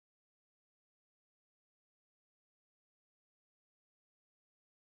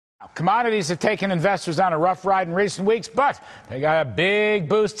Commodities have taken investors on a rough ride in recent weeks, but they got a big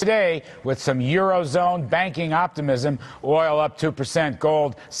boost today with some Eurozone banking optimism. Oil up 2%,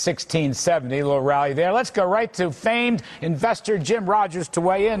 gold 1670, a little rally there. Let's go right to famed investor Jim Rogers to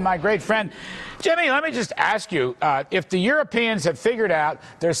weigh in, my great friend. Jimmy, let me just ask you, if the Europeans have figured out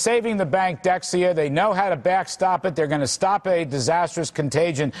they're saving the bank Dexia, they know how to backstop it, they're going to stop a disastrous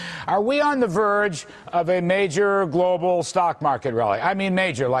contagion, are we on the verge of a major global stock market rally? I mean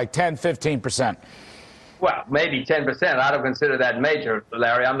major, like 10, 15%. Well, maybe 10%. I don't consider that major,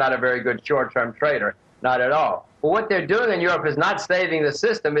 Larry. I'm not a very good short-term trader. Not at all. But what they're doing in Europe is not saving the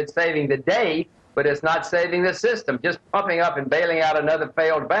system. It's saving the day, but it's not saving the system. Just pumping up and bailing out another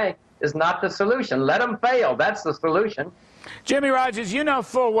failed bank is not the solution. Let them fail. That's the solution. Jimmy Rogers, you know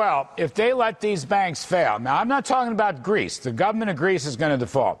full well if they let these banks fail. Now, I'm not talking about Greece. The government of Greece is going to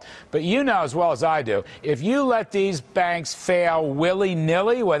default. But you know as well as I do, if you let these banks fail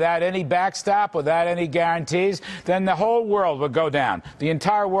willy-nilly without any backstop, without any guarantees, then the whole world would go down. The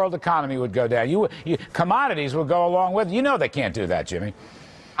entire world economy would go down. Commodities would go along with it. You know they can't do that, Jimmy.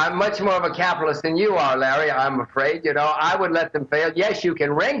 I'm much more of a capitalist than you are, Larry, I'm afraid. You know, I would let them fail. Yes, you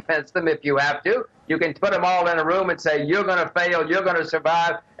can ring fence them if you have to. You can put them all in a room and say, you're going to fail, you're going to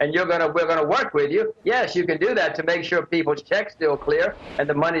survive, and we're going to work with you. Yes, you can do that to make sure people's checks still clear and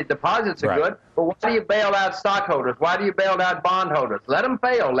the money deposits are good. But why do you bail out stockholders? Why do you bail out bondholders? Let them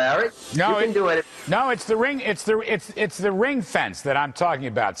fail, Larry. No, you can do it. No, it's the ring fence that I'm talking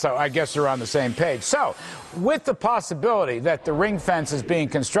about. So I guess we're on the same page. So with the possibility that the ring fence is being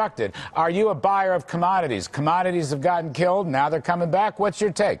constructed, are you a buyer of commodities? Commodities have gotten killed. Now they're coming back. What's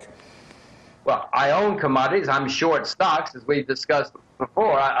your take? Well, I own commodities. I'm short stocks, as we've discussed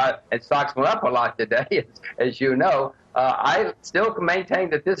before. And stocks went up a lot today, as you know. I still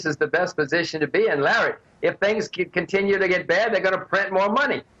maintain that this is the best position to be in, Larry. If things continue to get bad, they're going to print more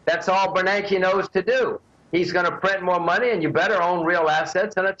money. That's all Bernanke knows to do. He's going to print more money, and you better own real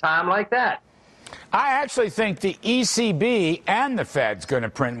assets in a time like that. I actually think the ECB and the Fed's going to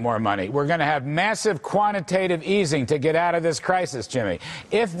print more money. We're going to have massive quantitative easing to get out of this crisis, Jimmy.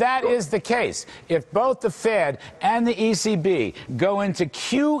 If that is the case, if both the Fed and the ECB go into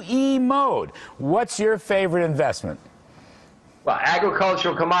QE mode, what's your favorite investment? Well,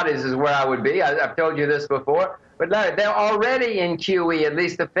 agricultural commodities is where I would be. I've told you this before. But Larry, they're already in QE, at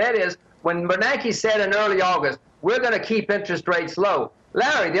least the Fed is. When Bernanke said in early August, we're going to keep interest rates low.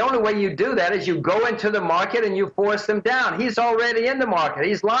 Larry, the only way you do that is you go into the market and you force them down. He's already in the market.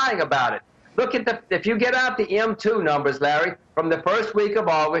 He's lying about it. Look at if you get out the M2 numbers, Larry, from the first week of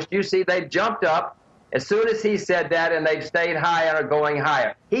August, you see they've jumped up as soon as he said that, and they've stayed higher and are going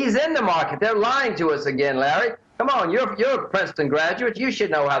higher. He's in the market. They're lying to us again, Larry. Come on, you're a Princeton graduate. You should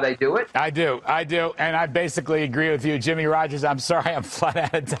know how they do it. I do. And I basically agree with you, Jimmy Rogers. I'm sorry I'm flat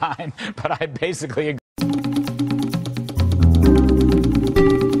out of time, but I basically agree.